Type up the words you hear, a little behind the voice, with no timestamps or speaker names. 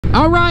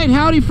All right,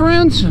 howdy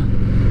friends.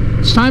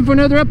 It's time for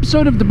another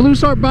episode of the Blue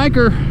Sart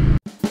Biker.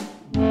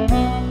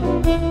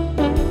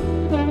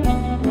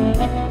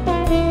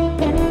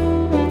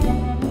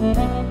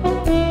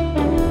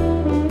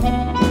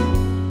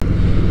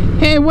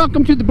 Hey,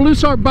 welcome to the Blue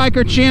Sart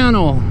Biker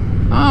channel.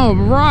 All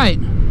right,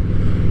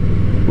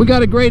 we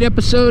got a great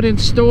episode in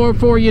store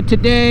for you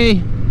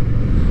today.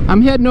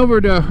 I'm heading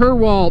over to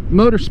Herwaldt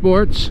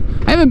Motorsports.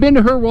 I haven't been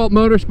to Herwaldt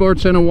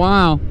Motorsports in a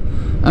while.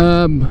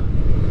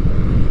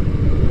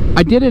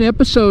 I did an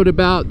episode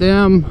about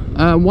them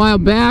a while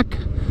back.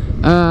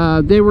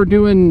 They were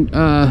doing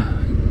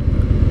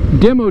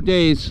demo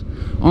days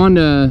on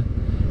the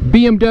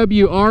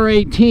BMW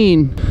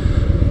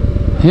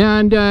R18.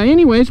 And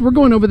anyways, we're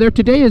going over there.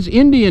 Today is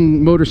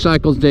Indian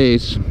Motorcycles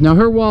Days. Now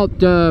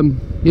Herwaldt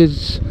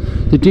is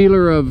the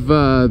dealer of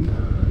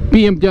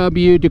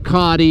BMW,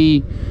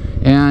 Ducati,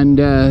 and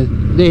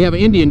they have an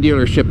Indian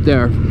dealership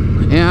there.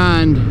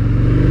 And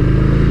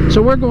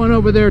so we're going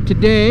over there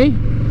today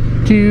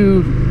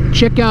to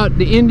check out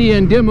the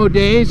Indian demo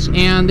days,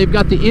 and they've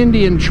got the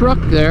Indian truck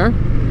there.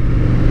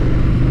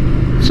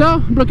 So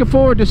I'm looking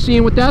forward to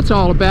seeing what that's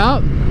all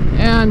about,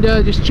 and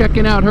just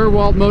checking out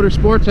Herwaldt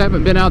Motorsports. I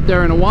haven't been out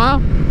there in a while,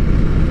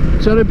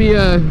 so it'll be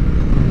a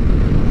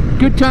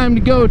good time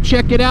to go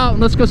check it out.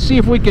 Let's go see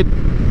if we could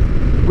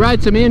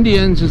ride some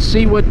Indians and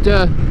see what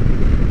the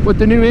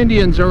new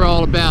Indians are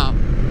all about.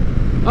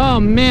 Oh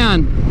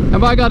man,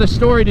 have I got a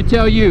story to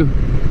tell you.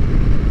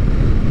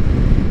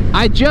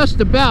 I just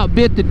about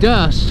bit the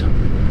dust.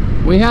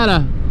 We had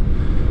a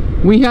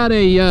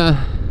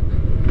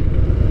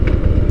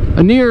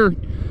near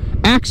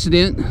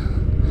accident.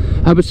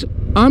 I was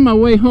on my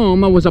way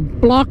home. I was a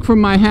block from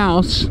my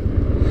house,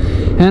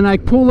 and I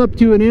pull up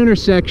to an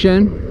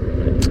intersection,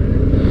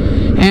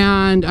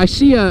 and I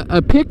see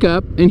a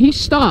pickup, and he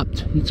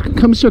stopped. He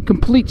comes to a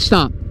complete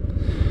stop,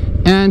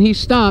 and he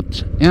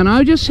stopped, and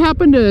I just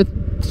happened to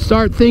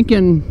start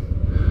thinking,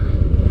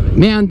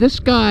 man, this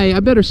guy,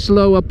 I better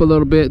slow up a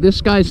little bit. This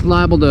guy's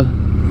liable to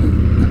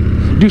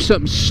do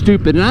something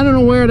stupid. And I don't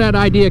know where that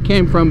idea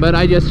came from, but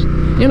I just,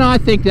 you know, I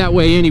think that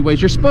way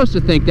anyways. You're supposed to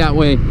think that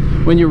way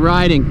when you're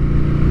riding.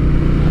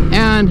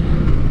 And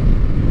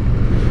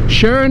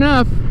sure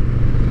enough,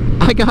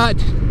 I got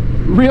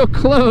real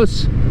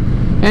close,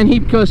 and he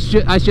goes,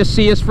 I just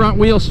see his front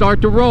wheel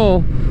start to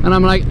roll, and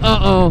I'm like,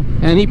 uh-oh,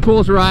 and he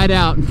pulls right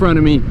out in front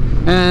of me.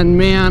 And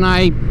man,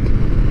 I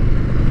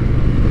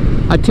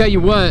tell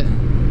you what,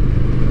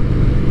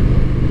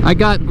 I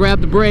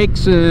grabbed the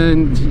brakes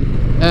and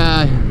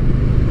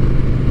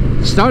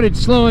started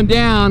slowing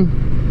down,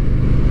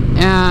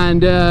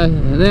 and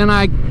then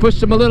I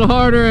pushed him a little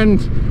harder,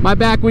 and my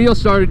back wheel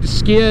started to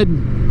skid.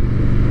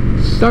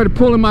 Started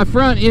pulling my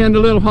front end a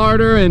little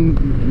harder,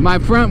 and my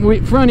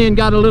front end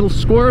got a little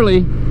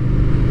squirrely,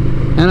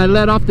 and I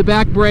let off the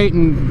back brake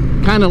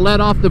and kind of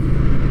let off the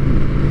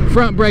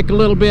front brake a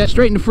little bit,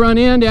 straightened the front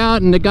end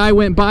out, and the guy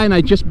went by, and I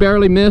just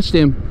barely missed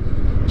him,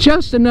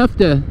 just enough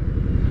to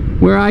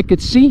where I could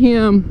see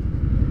him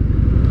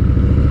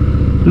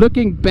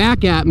looking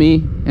back at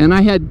me, and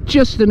I had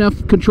just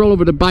enough control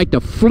over the bike to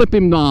flip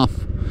him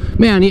off.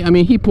 Man, I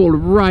mean, he pulled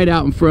right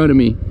out in front of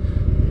me.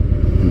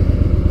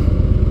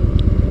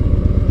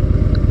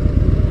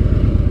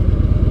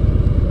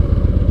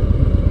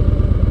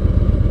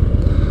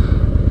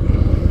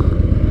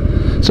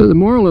 So the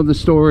moral of the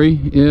story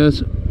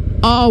is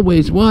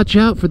always watch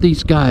out for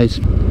these guys.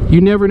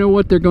 You never know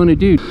what they're going to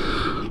do.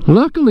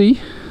 Luckily,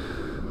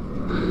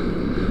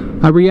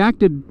 I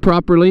reacted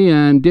properly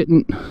and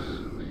didn't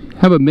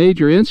have a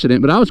major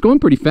incident, but I was going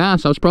pretty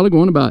fast. I was probably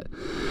going about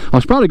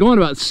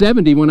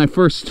 70 when I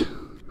first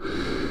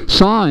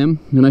saw him,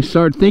 and I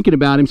started thinking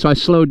about him, so I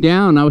slowed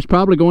down. I was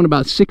probably going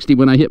about 60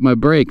 when I hit my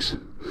brakes.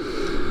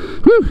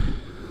 Whew,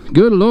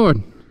 good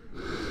Lord.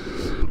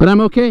 But I'm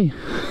okay.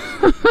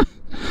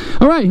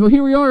 All right, well,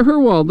 here we are at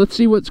Herwaldt. Let's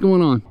see what's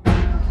going on.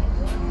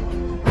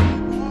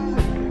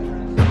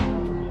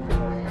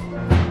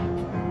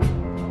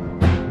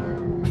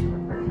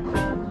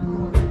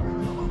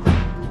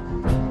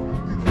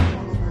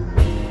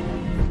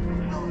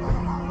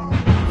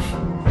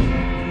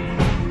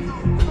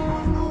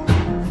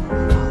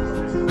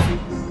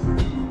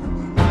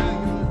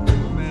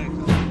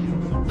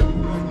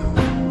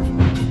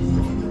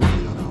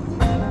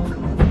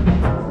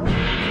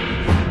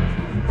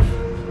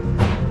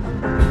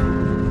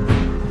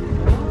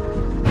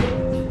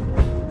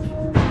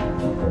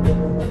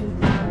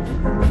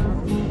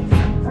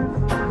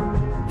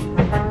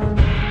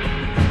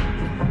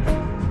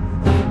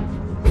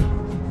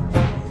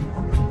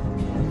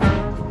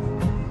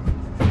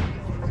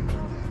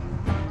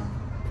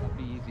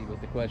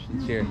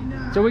 Questions here.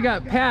 So we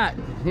got Pat.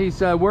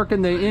 He's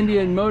working the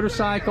Indian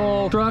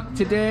motorcycle truck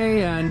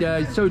today,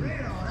 and so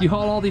you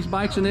haul all these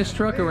bikes in this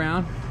truck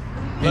around.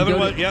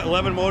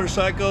 11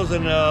 motorcycles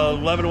in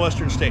 11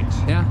 western states.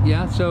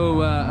 Yeah.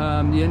 So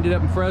you ended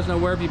up in Fresno.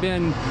 Where have you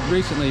been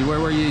recently?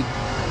 Where were you?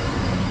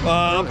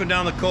 Up and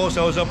down the coast.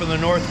 I was up in the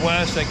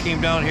northwest. I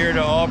came down here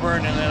to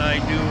Auburn, and then I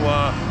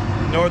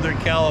do Northern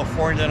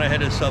California, then I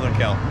head to Southern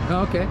Cal.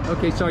 Oh, okay.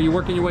 Okay. So are you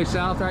working your way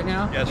south right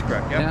now? Yes,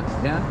 correct. Yep.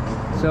 Yeah.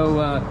 Yeah. So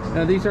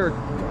now these are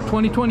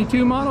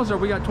 2022 models, or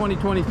we got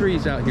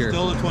 2023s out here?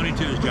 Still the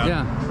 22s, John.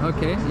 Yeah.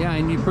 Okay. Yeah,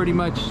 and you pretty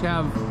much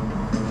have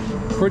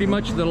pretty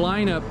much the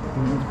lineup,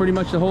 pretty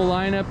much the whole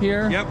lineup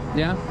here. Yep.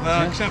 Yeah.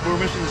 Yeah. Except we're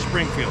missing the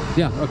Springfield.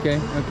 Yeah. Okay.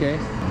 Okay.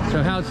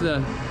 So how's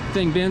the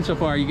thing been so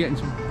far? Are you getting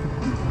some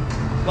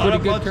A lot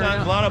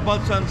of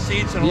butts on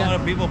seats and a lot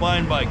of people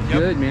buying bikes. Yep.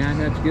 Good, man.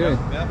 That's good.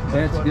 Yep.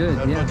 That's good.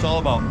 That's what it's all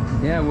about.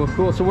 Yeah. Well,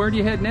 cool. So where do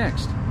you head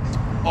next?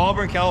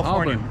 Auburn,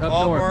 California.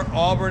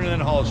 Auburn, and then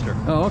Hollister.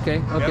 Oh,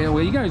 okay. Okay. Yep.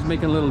 Well, you guys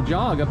making a little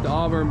jog up to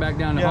Auburn, back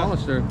down to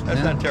Hollister.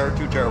 That's not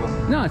too terrible.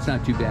 No, it's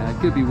not too bad. It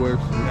could be worse.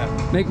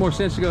 Yeah. Make more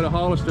sense to go to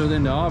Hollister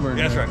than to Auburn.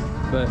 That's right.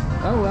 But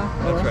oh well.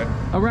 That's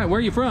right. All right. Where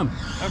are you from?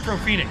 I'm from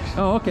Phoenix.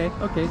 Oh, okay.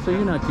 Okay. So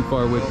you're not too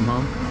far away from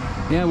home.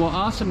 Yeah. Well,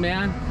 awesome,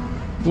 man.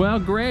 Well,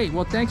 great.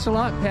 Well, thanks a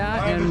lot,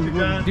 Pat. All right, and Mr.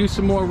 we'll John. do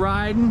some more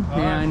riding. All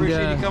right,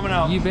 appreciate you coming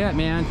out. You bet,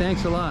 man.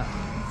 Thanks a lot.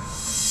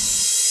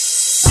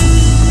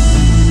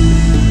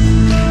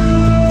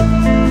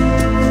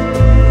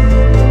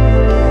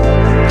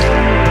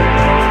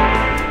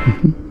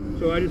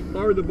 So I just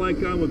powered the bike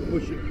on with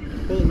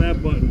pulling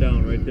that button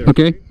down right there.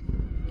 Okay.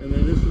 And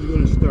then this is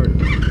going to start.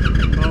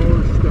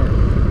 Power start.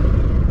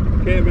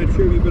 Okay, I'm not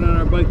sure if you've been on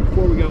our bike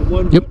before. We got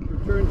one button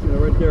for turn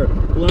signal right there.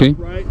 Left,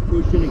 right,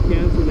 push in and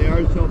cancel. They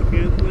are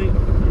self-canceling.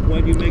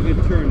 When you make a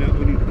turn, not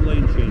when you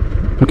lane change.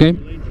 Okay.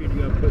 Lane change,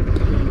 you got to put the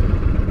turn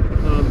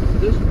in.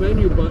 This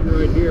menu button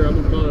right here, I'm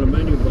going to call it a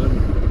menu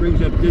button,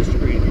 brings up this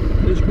screen.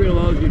 This screen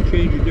allows you to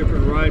change your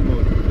different ride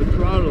modes. The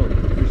throttle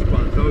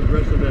response, how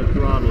aggressive that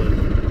throttle is.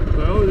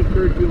 So I always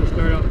encourage people to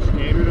start out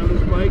standard on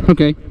this bike.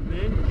 Okay. And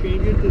then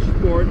change it to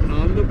sport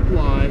on the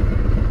fly,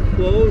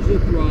 close the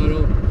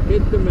throttle,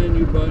 hit the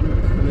menu button,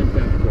 and then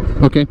tap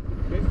forward. Okay.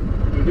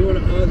 We're doing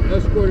an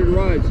escorted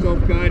ride,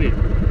 self-guided.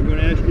 We're going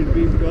to ask you to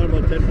be gone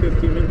about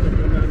 10-15 minutes and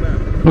come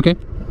back. Okay.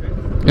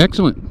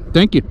 Excellent.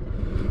 Thank you.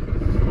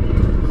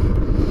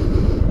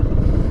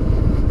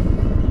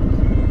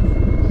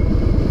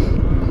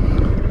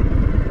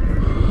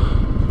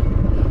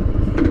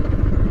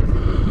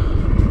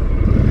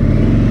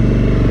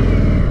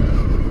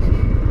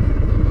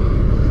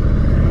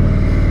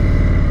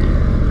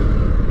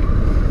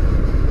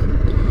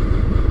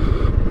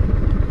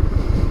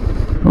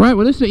 All right,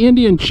 well, this is the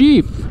Indian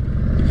Chief,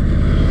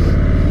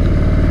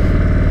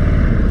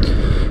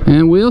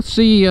 and we'll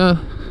see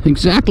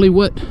exactly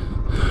what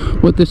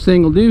this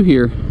thing will do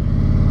here.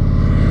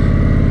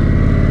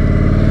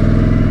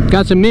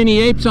 Got some mini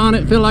apes on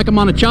it. Feel like I'm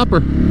on a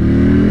chopper.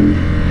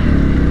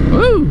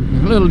 Woo!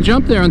 A little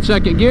jump there on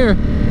second gear.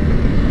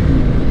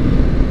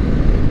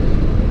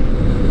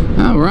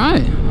 All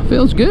right,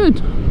 feels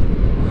good.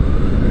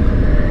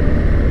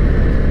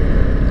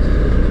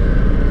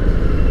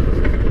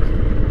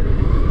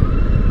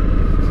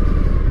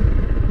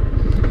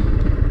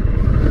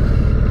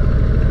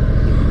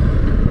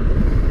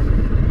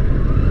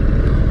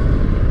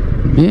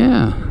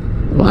 Yeah,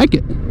 I like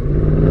it.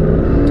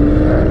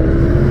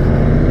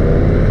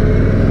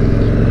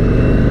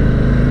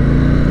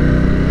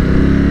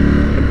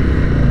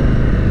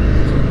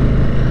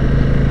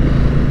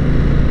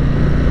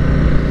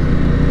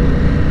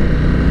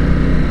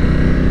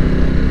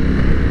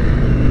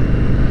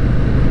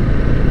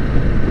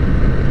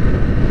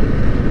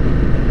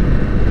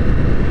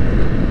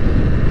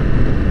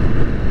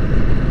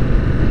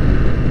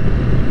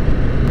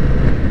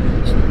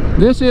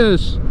 This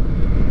is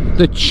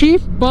the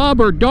Chief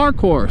Bobber Dark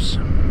Horse.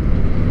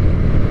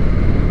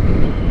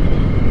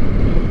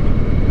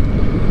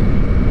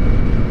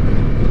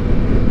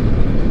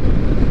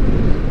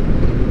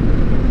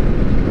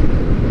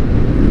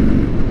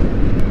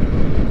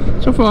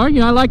 So far, you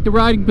know, I like the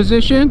riding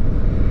position.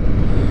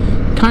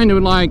 Kind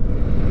of like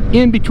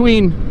in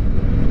between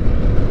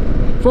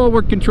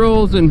forward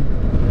controls and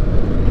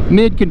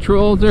mid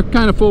controls. They're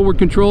kind of forward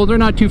controls. They're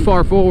not too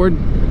far forward.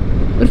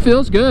 It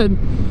feels good.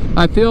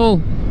 I feel,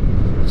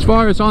 as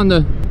far as on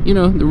the, you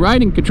know, the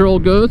riding control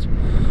goes,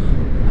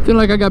 I feel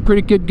like I got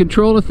pretty good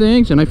control of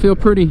things, and I feel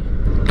pretty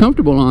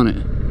comfortable on it.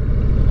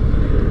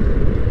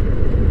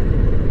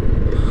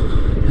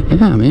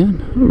 Yeah,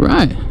 man. All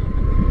right.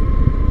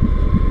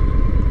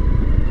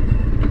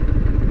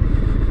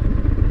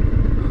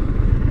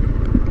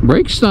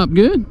 Brakes stop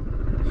good.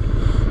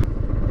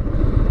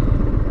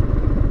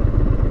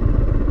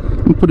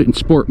 I'll put it in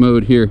sport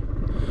mode here.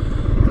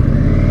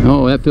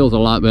 Oh, that feels a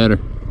lot better.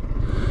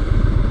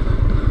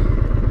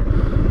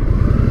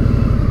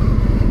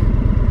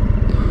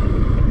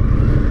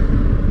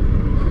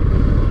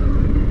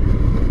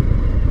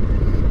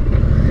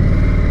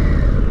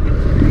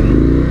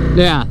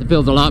 Yeah, it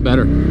feels a lot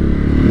better.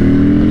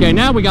 Okay,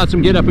 now we got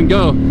some get up and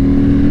go.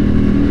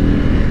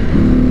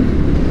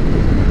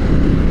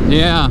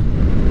 Yeah.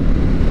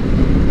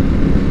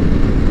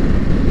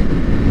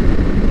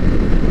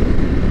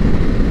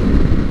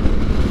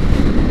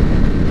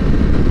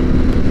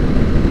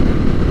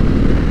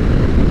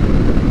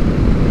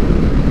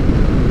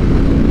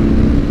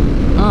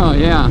 Oh,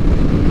 yeah.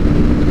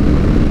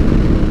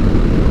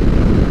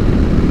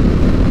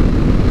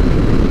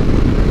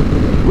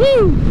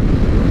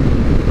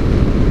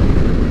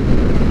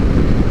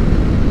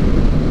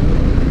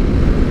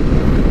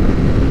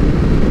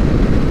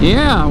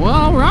 Yeah, well,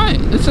 all right.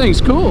 This thing's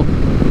cool.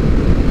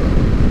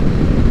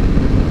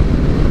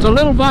 It's a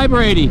little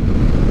vibrating,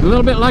 a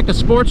little bit like a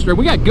Sportster.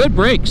 We got good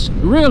brakes,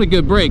 really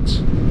good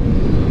brakes.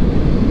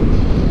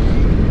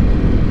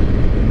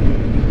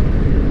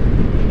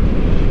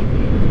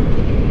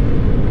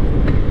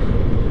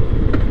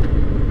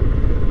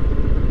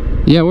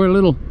 Yeah, we're a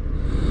little,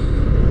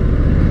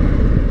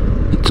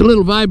 it's a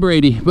little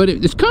vibrating, but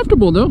it's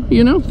comfortable though,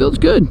 you know, feels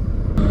good.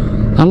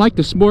 I like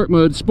the sport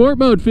mode. Sport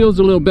mode feels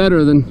a little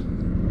better than,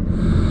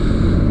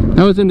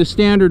 I was in the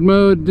standard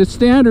mode. The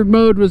standard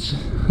mode was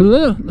a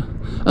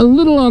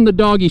little on the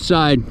doggy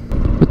side,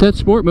 but that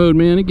sport mode,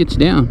 man, it gets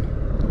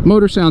down.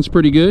 Motor sounds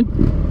pretty good.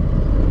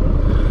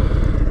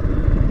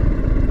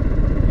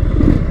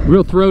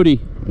 Real throaty.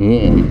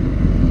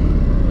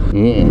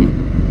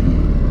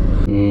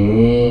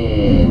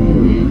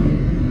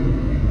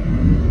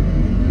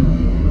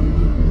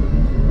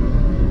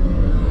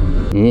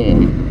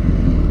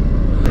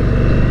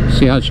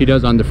 See how she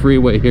does on the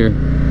freeway here.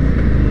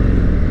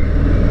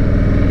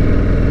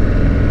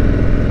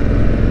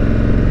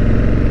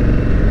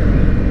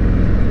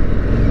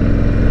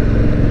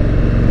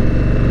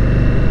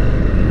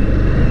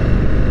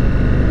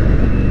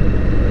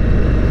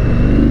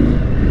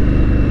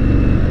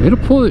 It'll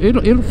pull,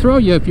 it'll throw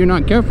you if you're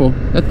not careful.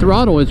 That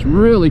throttle is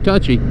really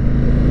touchy.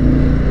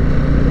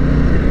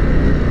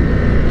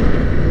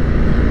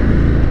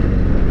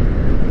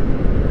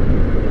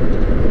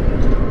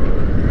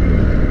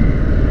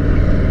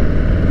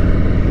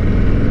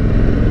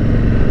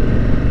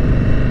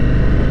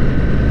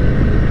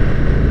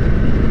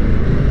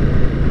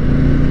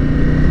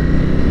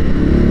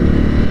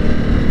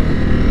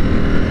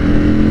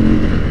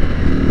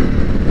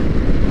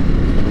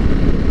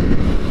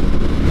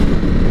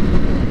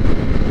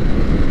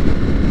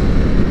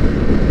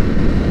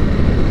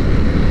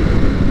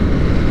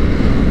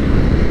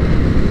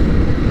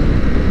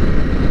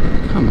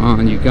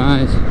 You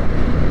guys,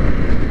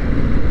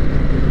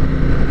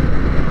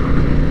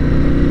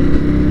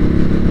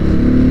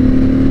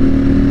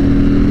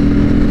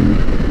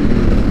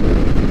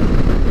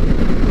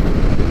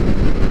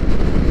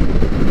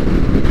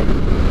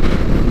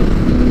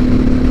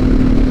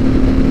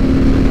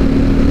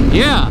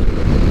 yeah,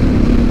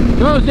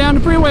 goes down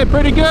the freeway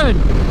pretty good.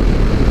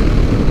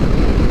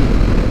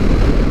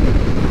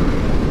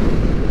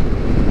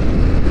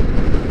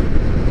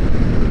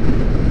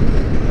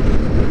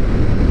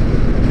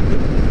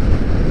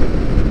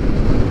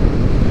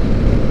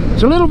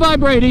 It's a little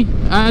vibrating.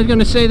 I was going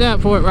to say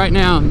that for it right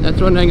now. That's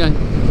one thing I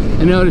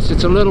noticed.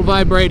 It's a little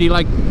vibrating,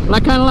 like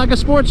kind of like a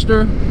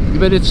Sportster,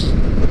 but it's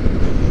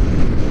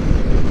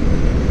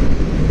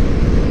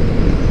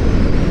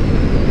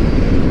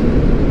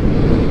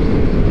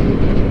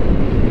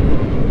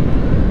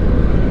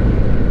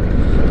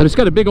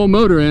got a big old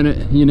motor in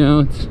it, you know.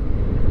 It's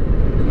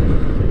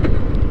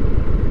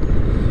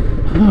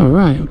all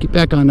right. We'll get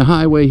back on the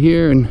highway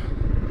here and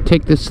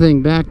take this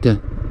thing back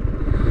to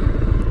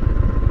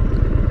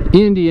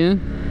India.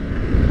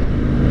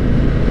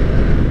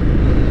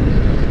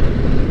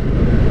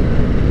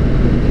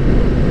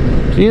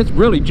 See, it's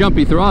really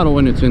jumpy throttle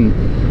when it's in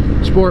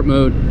sport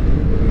mode,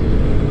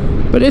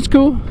 but it's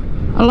cool.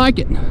 I like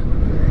it.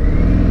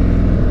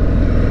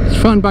 It's a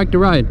fun bike to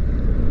ride.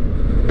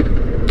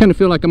 Kind of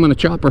feel like I'm on a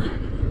chopper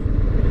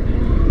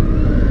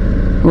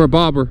or a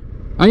bobber.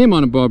 I am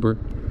on a bobber.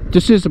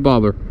 This is a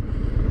bobber.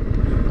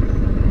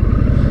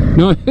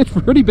 No, it's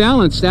pretty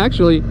balanced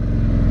actually.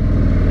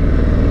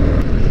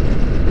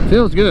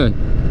 Feels good.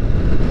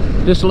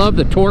 Just love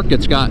the torque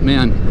it's got,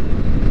 man.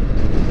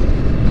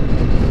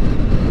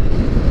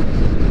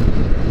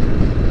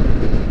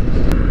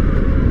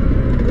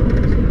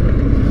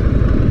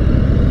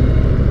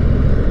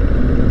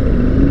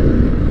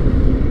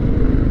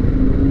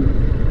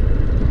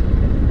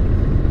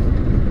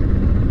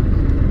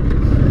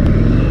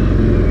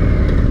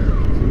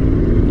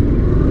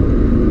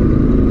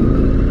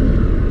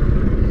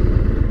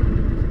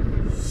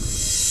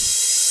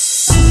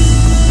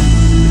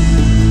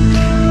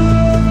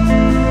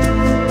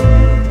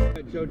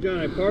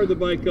 Power the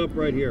bike up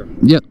right here.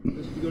 Yep.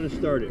 This is going to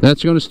start it.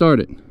 That's going to start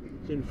it.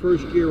 It's in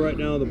first gear right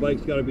now. The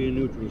bike's got to be in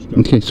neutral start.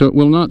 Okay, so it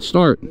will not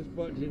start. This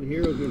button's in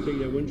here is going to take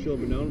that windshield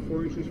up and down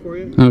 4 inches for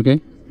you. Okay.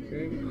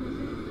 Okay.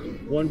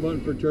 One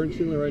button for turn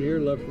signal right here,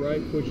 left,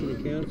 right, pushing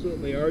to cancel.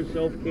 They are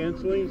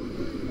self-canceling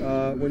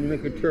when you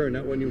make a turn,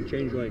 not when you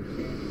change lanes.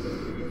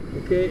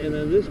 Okay, and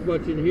then this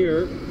button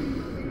here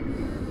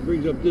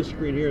brings up this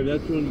screen here.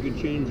 That's when you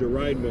can change the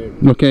ride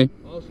mode. Okay.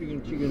 Also, you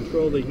can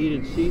control the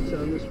heated seats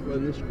on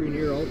this screen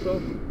here also.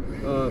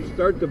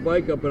 Start the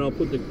bike up and I'll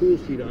put the cool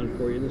seat on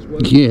for you.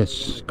 This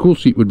yes, cool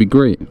seat would be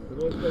great. So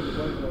let's start the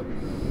bike up.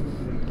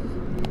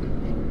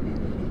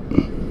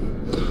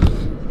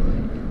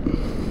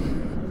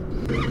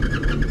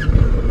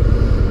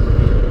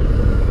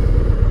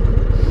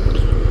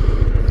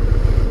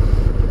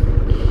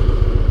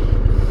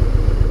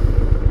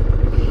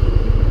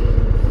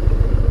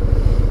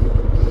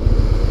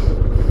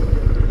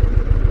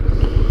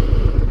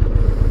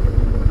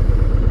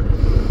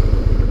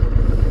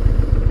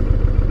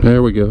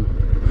 There we go.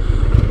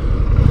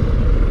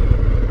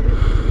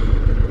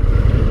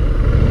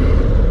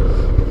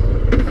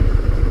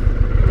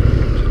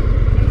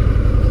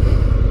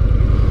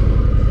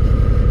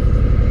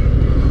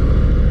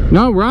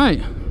 All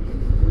right.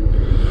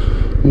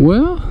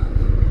 Well,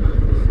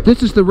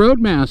 this is the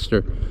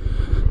Roadmaster.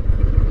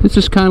 This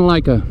is kind of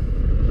like a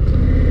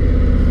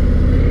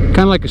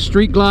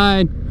street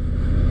glide.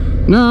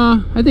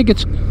 No, I think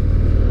it's,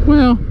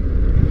 well,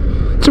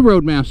 it's a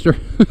Roadmaster.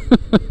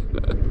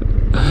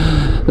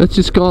 Let's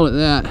just call it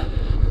that.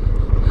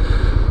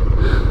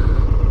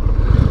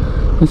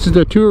 This is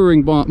their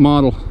touring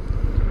model.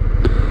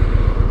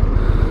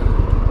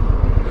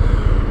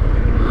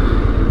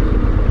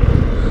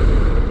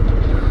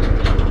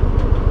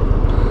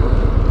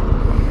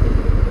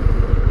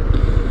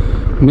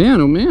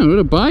 Man, oh man, what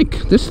a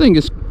bike. This thing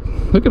is,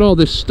 look at all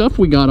this stuff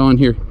we got on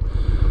here.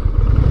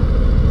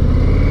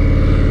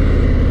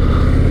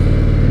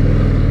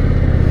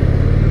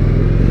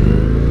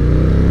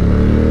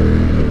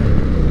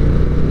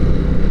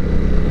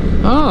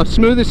 Oh,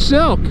 smooth as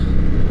silk.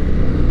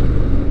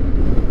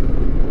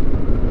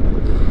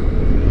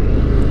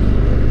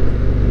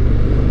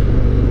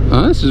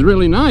 Oh, this is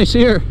really nice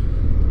here.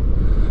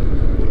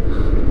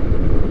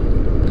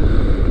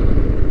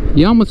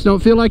 You almost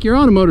don't feel like you're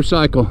on a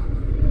motorcycle.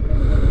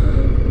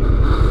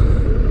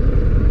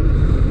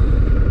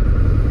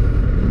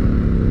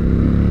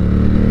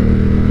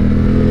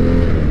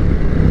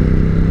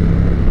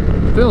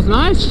 Feels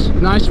nice,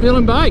 nice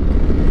feeling bike.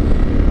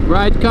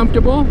 Ride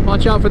comfortable.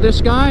 Watch out for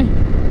this guy.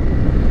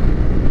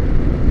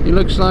 He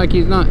looks like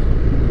he's not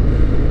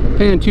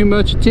paying too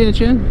much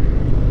attention.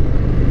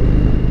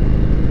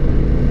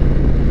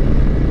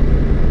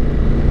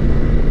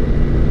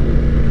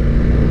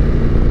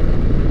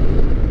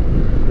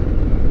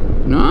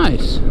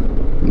 Nice,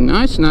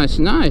 nice, nice,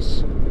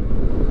 nice.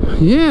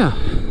 Yeah,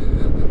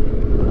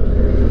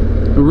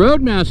 the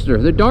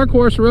Roadmaster, the Dark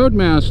Horse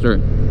Roadmaster.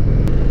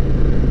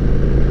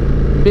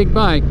 Big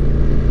bike,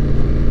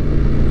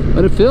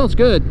 but it feels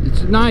good.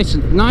 It's nice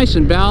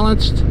and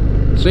balanced.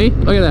 See,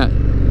 look at that.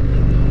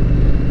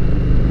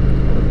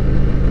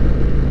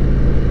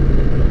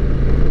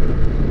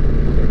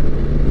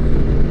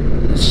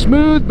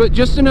 Smooth, but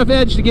just enough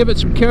edge to give it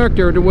some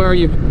character to where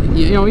you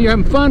know you're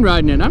having fun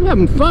riding it. I'm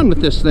having fun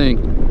with this thing.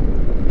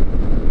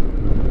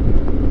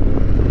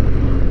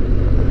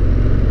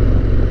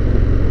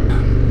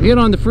 Get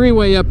on the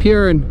freeway up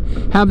here and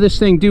have this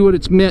thing do what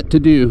it's meant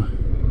to do.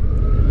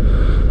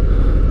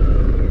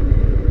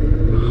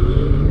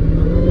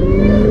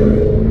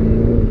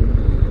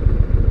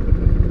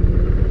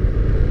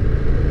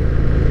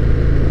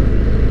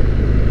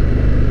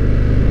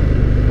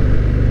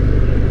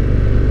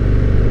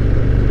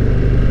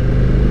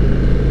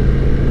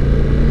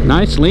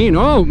 Nice lean.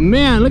 Oh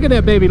man, look at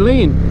that baby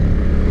lean.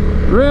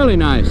 Really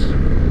nice.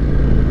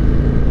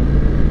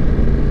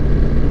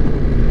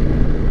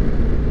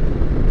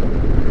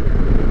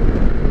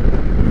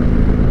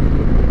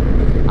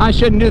 I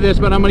shouldn't do this,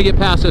 but I'm gonna get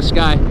past this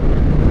guy.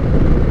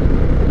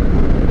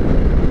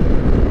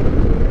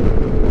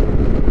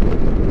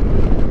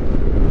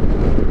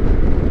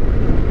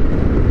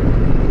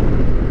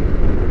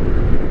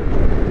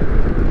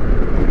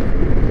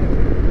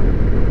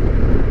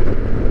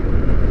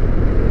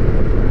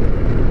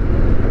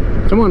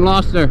 Someone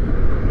lost their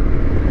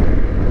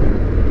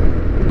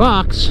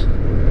box.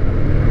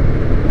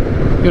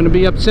 Going to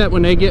be upset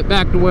when they get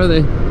back to where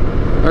they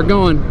are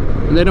going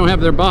and they don't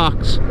have their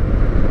box.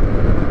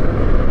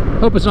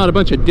 Hope it's not a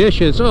bunch of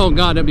dishes. Oh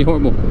God, that'd be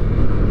horrible.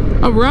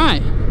 All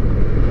right,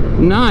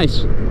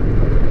 nice.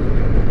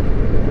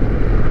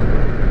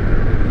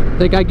 I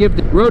think I give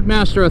the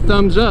Roadmaster a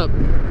thumbs up.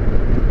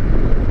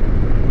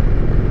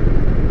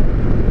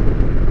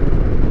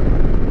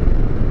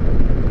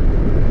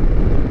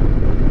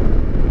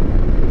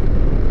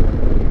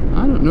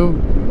 Know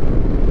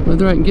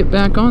whether I can get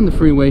back on the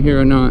freeway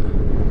here or not.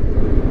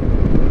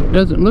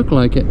 Doesn't look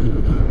like it.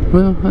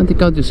 Well, I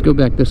think I'll just go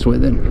back this way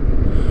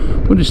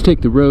then. We'll just take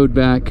the road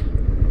back.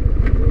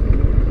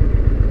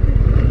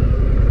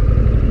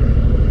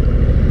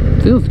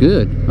 Feels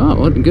good.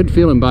 Oh, what a good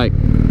feeling bike.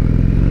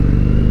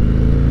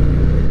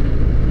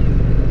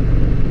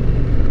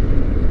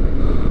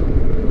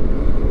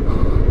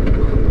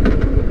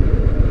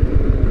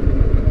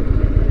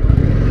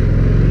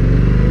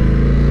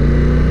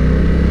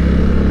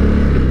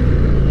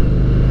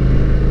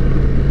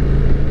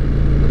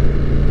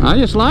 I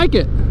just like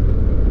it.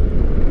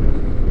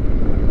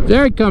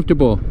 Very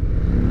comfortable.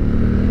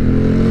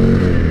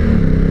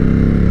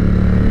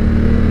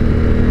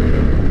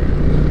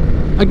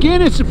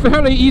 Again, it's a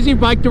fairly easy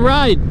bike to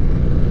ride.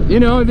 You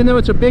know, even though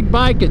it's a big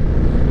bike, it's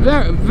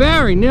very,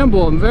 very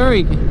nimble and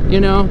very, you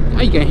know,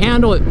 you can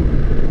handle it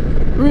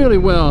really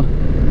well.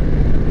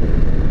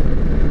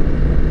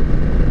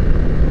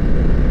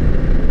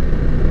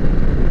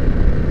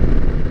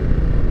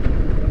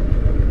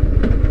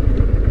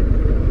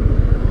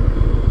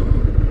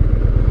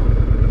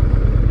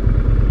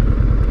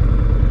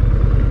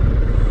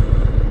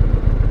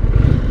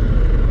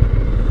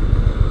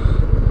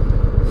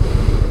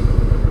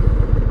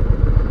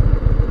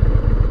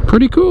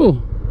 Pretty cool.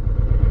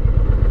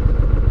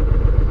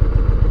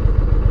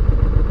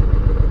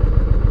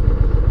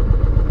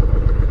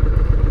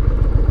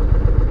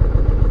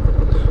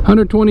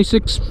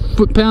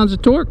 £126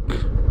 of torque.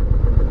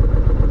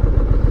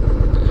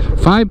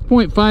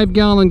 5.5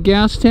 gallon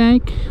gas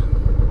tank.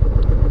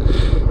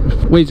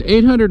 Weighs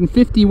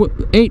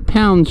 858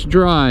 pounds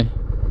dry.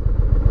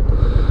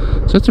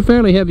 So it's a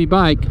fairly heavy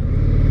bike,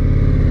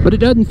 but it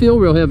doesn't feel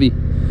real heavy.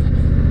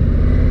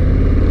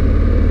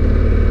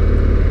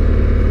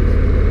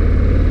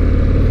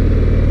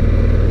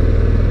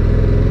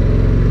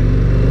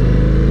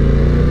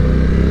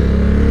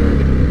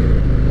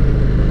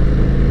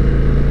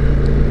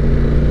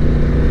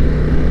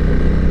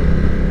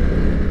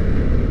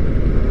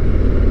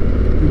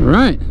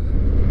 Right,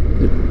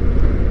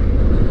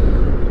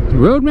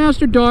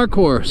 Roadmaster Dark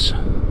Horse,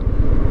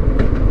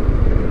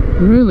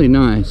 really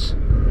nice.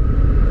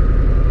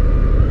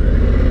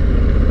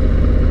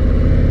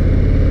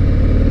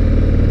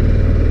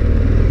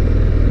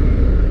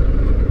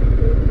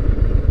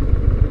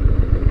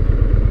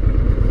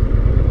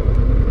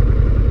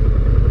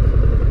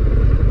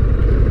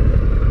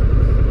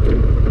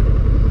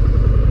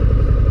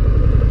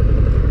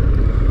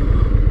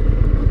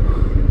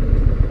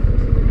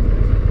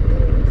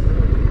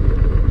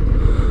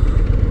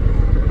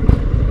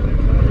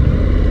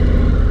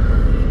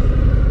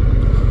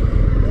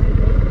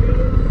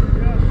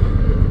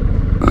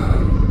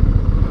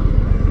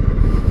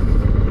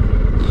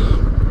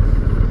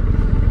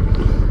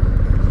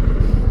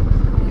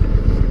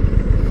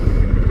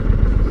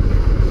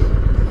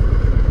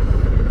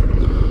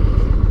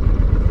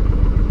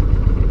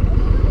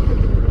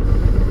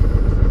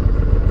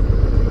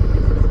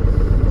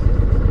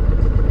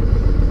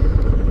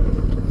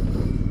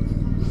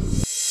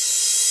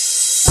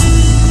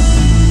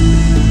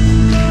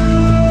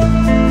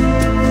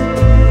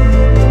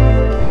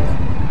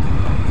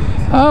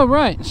 All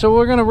right, so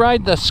we're gonna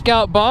ride the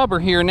Scout Bobber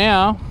here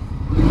now.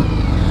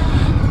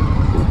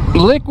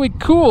 Liquid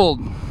cooled,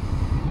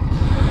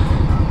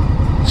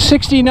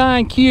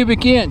 69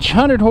 cubic inch,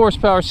 100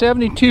 horsepower,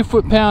 72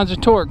 foot-pounds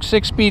of torque,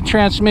 6-speed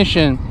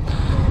transmission.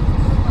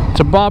 It's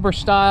a bobber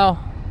style.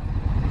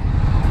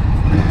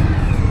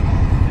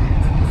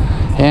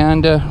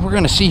 And we're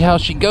gonna see how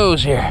she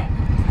goes here.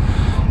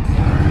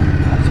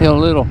 I feel a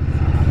little.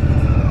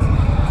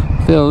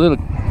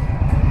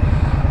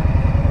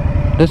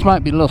 This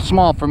might be a little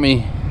small for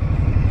me.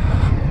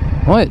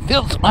 Boy, it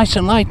feels nice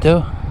and light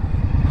though.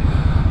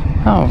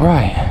 All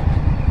right.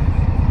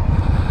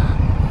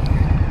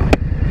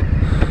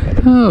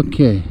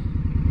 Okay.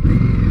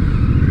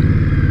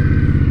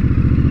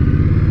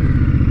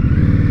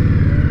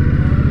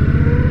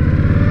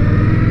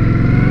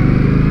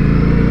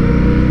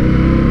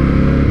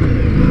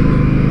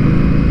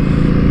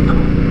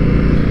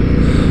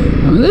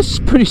 Well, this is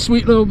a pretty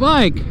sweet little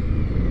bike.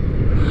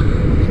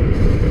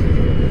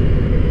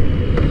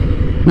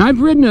 Now,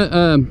 I've ridden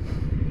a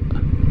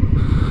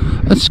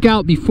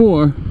Scout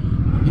before.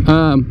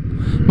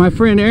 My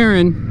friend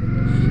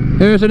Aaron,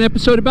 there's an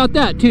episode about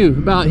that too,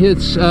 about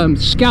his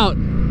Scout.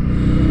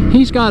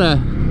 He's got a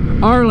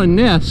Arlen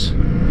Ness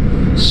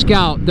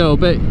Scout though,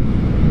 but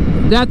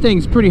that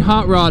thing's pretty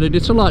hot rodded.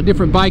 It's a lot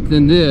different bike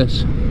than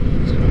this.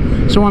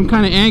 So I'm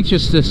kind of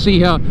anxious to see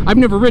how, I've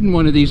never ridden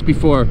one of these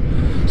before,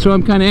 so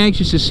I'm kind of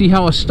anxious to see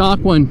how a stock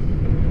one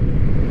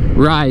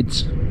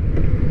rides.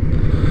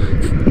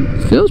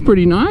 Feels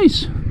pretty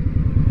nice.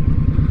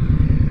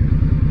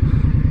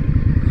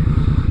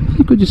 I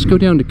think we'll just go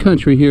down to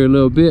country here a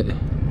little bit.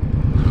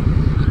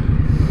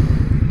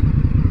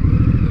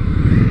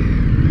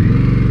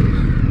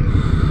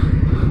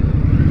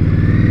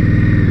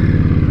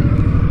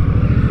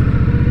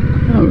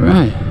 All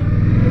right.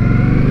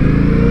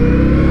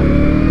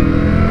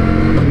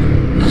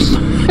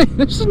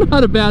 This is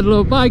not a bad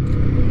little bike.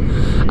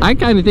 I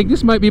kind of think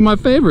this might be my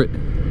favorite.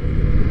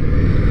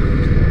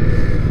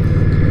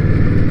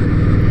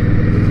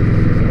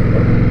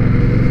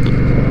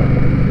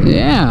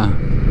 Yeah.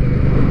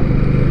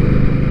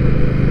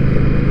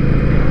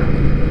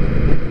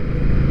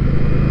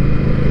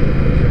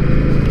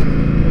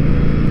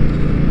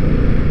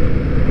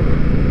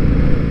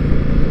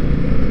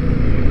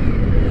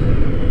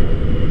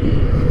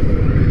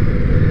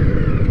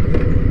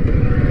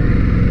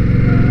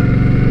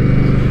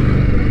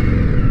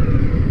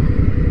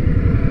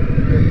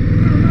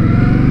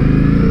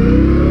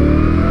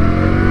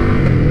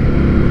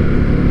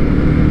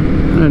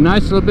 A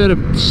nice little bit of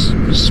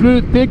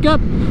smooth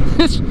pickup.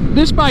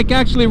 This bike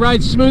actually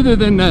rides smoother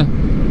than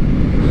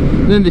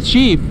the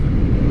Chief.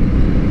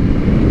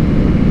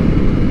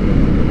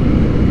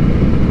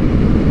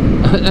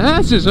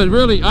 This is a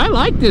really, I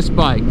like this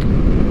bike.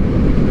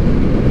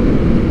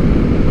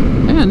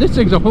 Man, this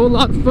thing's a whole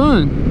lot of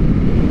fun.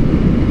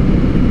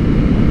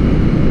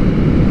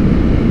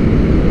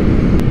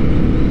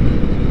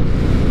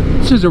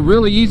 This is a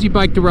really easy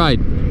bike to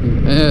ride.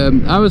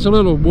 I was a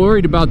little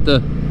worried about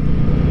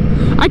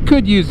I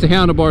could use the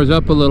handlebars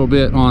up a little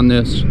bit on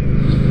this.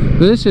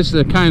 But this is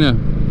the kind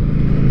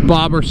of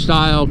bobber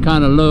style,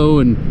 kind of low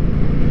and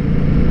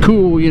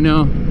cool, you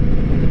know.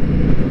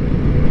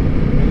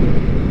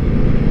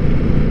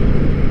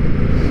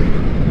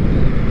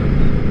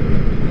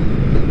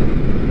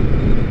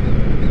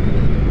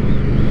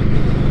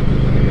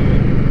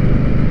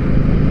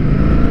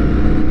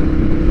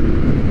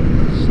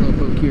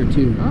 Slowpoke here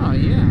too. Oh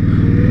yeah.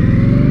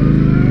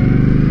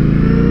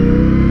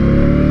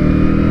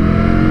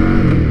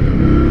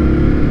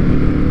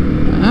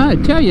 I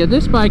tell you,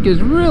 this bike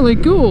is really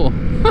cool.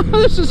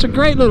 This is a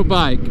great little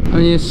bike. I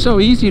mean, it's so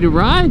easy to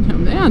ride.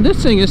 Man,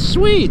 this thing is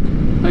sweet.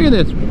 Look at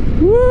this.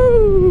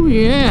 Woo,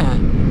 yeah.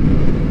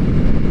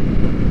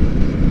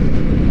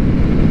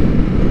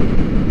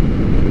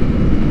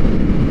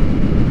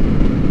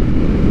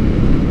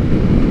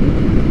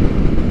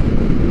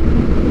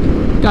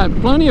 Got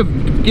plenty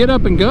of get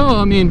up and go.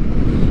 I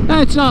mean,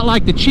 it's not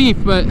like the Chief,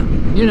 but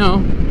you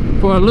know,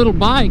 for a little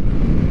bike,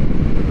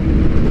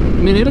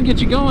 I mean, it'll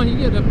get you going. You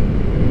get up.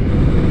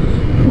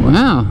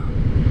 Wow.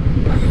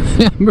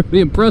 I'm really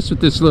impressed with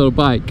this little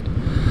bike.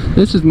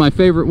 This is my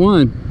favorite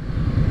one.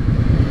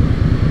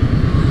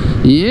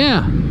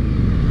 Yeah.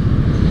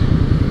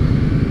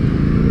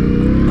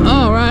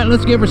 All right,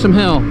 let's give her some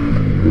hell.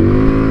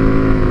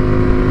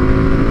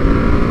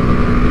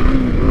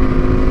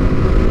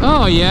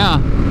 Oh yeah.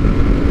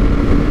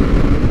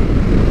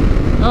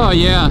 Oh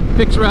yeah,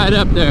 picks right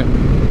up there.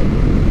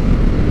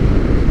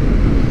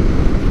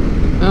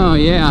 Oh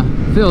yeah,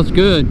 feels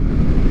good.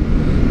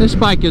 This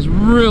bike is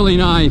really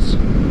nice.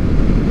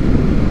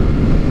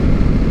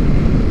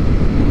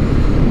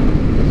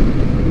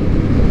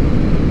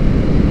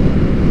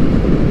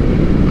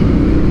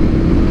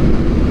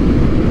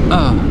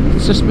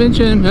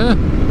 Suspension,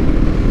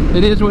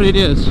 it is what it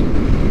is,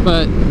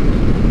 but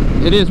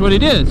it is what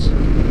it is.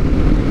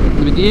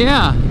 But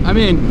yeah, I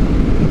mean,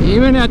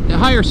 even at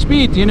higher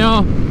speeds, you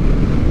know,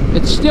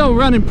 it's still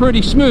running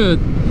pretty smooth.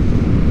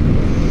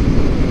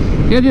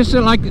 It's just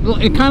like,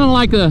 it kind of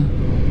like the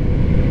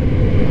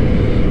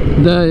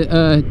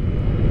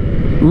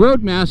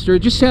Roadmaster.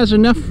 It just has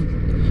enough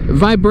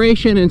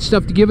vibration and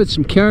stuff to give it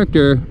some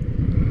character.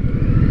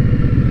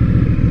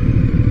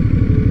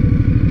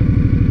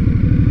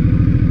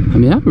 I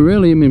mean, I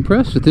really am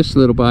impressed with this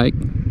little bike.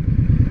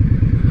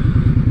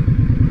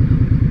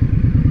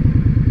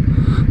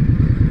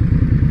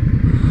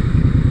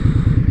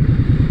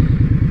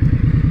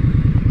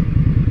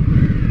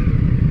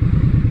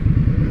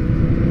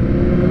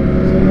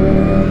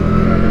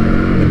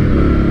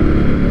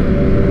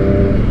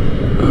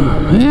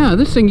 Yeah,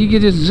 this thing you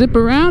can just zip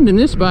around in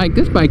this bike.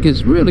 This bike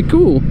is really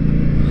cool.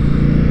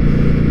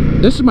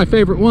 This is my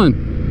favorite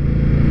one.